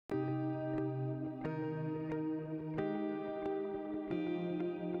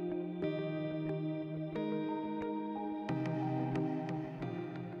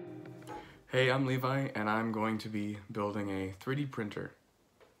Hey, I'm Levi, and I'm going to be building a 3D printer.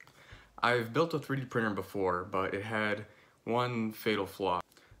 I've built a 3D printer before, but it had one fatal flaw.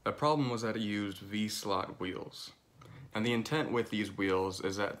 The problem was that it used V-slot wheels. And the intent with these wheels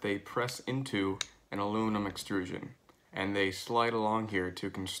is that they press into an aluminum extrusion, and they slide along here to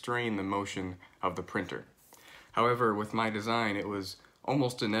constrain the motion of the printer. However, with my design, it was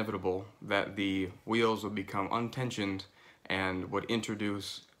almost inevitable that the wheels would become untensioned and would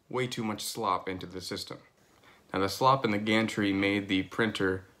introduce way too much slop into the system. Now the slop in the gantry made the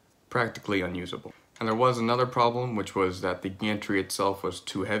printer practically unusable. And there was another problem, which was that the gantry itself was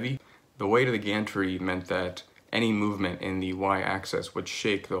too heavy. The weight of the gantry meant that any movement in the y-axis would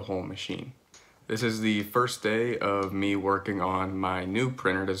shake the whole machine. This is the first day of me working on my new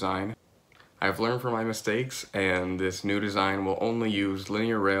printer design. I've learned from my mistakes, and this new design will only use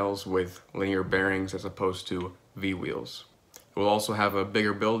linear rails with linear bearings as opposed to V-wheels. It will also have a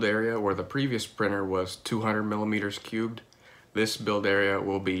bigger build area where the previous printer was 200 millimeters cubed. This build area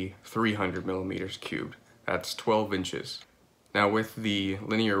will be 300 millimeters cubed. That's 12 inches. Now with the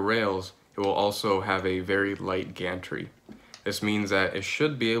linear rails, it will also have a very light gantry. This means that it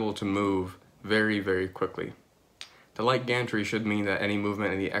should be able to move very, very quickly. The light gantry should mean that any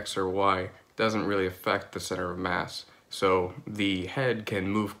movement in the X or Y doesn't really affect the center of mass. So the head can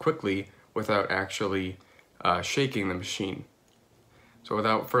move quickly without actually shaking the machine. So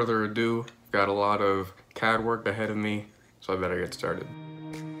without further ado, I've got a lot of CAD work ahead of me, so I better get started.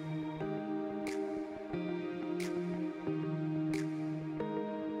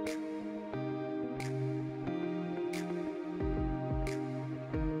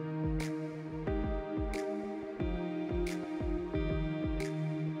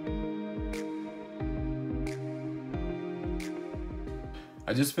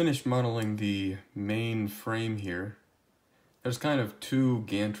 I just finished modeling the main frame here. There's kind of two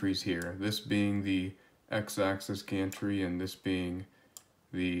gantries here, this being the x-axis gantry and this being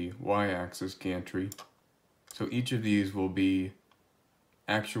the y-axis gantry. So each of these will be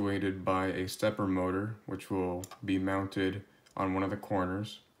actuated by a stepper motor, which will be mounted on one of the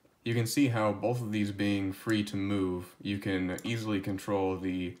corners. You can see how both of these being free to move, you can easily control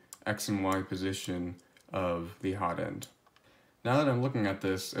the x and y position of the hot end. Now that I'm looking at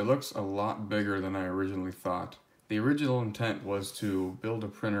this, it looks a lot bigger than I originally thought. The original intent was to build a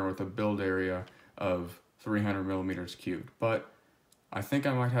printer with a build area of 300 millimeters cubed, but I think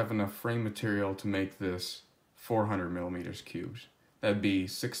I might have enough frame material to make this 400 millimeters cubed. That'd be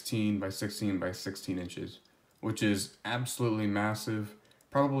 16 by 16 by 16 inches, which is absolutely massive,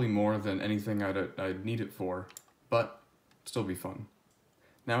 probably more than anything I'd need it for, but still be fun.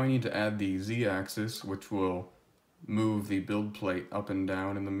 Now I need to add the z-axis, which will move the build plate up and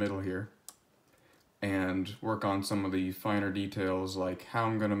down in the middle here, and work on some of the finer details like how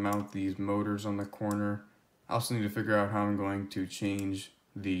I'm going to mount these motors on the corner. I also need to figure out how I'm going to change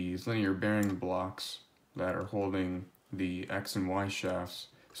these linear bearing blocks that are holding the X and Y shafts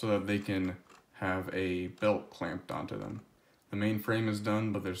so that they can have a belt clamped onto them. The main frame is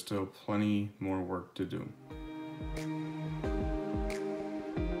done, but there's still plenty more work to do.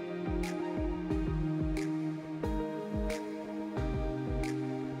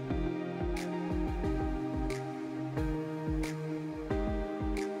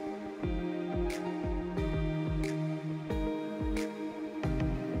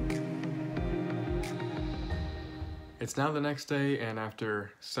 It's now the next day, and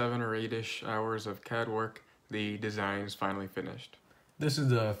after 7 or 8-ish hours of CAD work, the design is finally finished. This is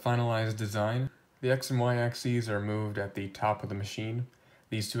the finalized design. The X and Y axes are moved at the top of the machine.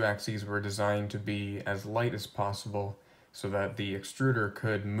 These two axes were designed to be as light as possible so that the extruder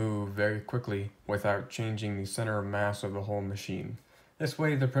could move very quickly without changing the center of mass of the whole machine. This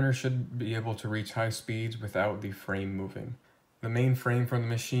way the printer should be able to reach high speeds without the frame moving. The main frame from the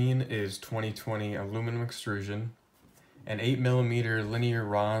machine is 2020 aluminum extrusion, and 8mm linear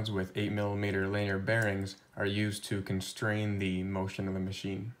rods with 8mm linear bearings are used to constrain the motion of the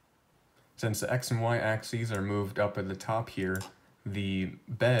machine. Since the X and Y axes are moved up at the top here, the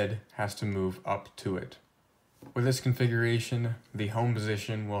bed has to move up to it. With this configuration, the home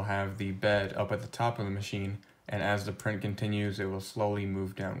position will have the bed up at the top of the machine, and as the print continues, it will slowly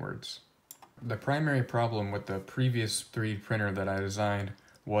move downwards. The primary problem with the previous 3D printer that I designed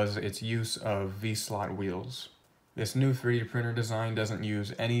was its use of V-slot wheels. This new 3D printer design doesn't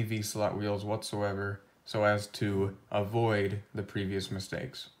use any V-slot wheels whatsoever, so as to avoid the previous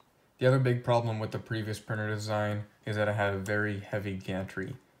mistakes. The other big problem with the previous printer design is that it had a very heavy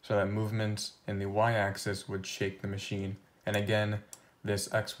gantry, so that movements in the y-axis would shake the machine, and again, this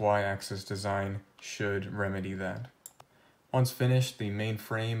XY axis design should remedy that. Once finished, the main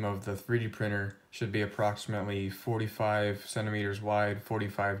frame of the 3D printer should be approximately 45 centimeters wide,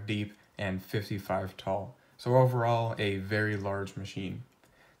 45 deep, and 55 tall. So overall, a very large machine.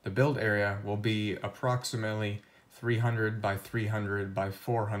 The build area will be approximately 300 by 300 by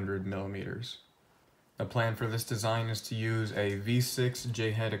 400 millimeters. The plan for this design is to use a V6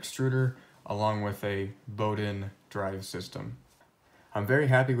 J-head extruder along with a Bowden drive system. I'm very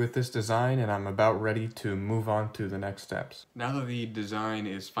happy with this design and I'm about ready to move on to the next steps. Now that the design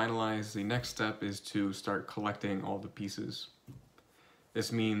is finalized, the next step is to start collecting all the pieces.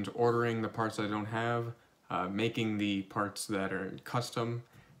 This means ordering the parts I don't have, making the parts that are custom,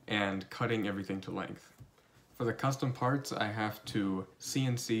 and cutting everything to length. For the custom parts, I have to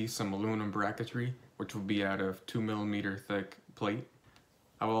CNC some aluminum bracketry, which will be out of 2mm thick plate.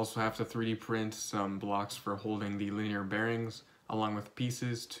 I will also have to 3D print some blocks for holding the linear bearings, along with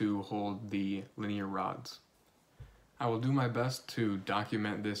pieces to hold the linear rods. I will do my best to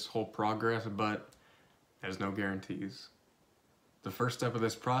document this whole progress, but there's no guarantees. The first step of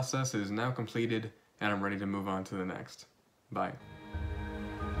this process is now completed, and I'm ready to move on to the next. Bye.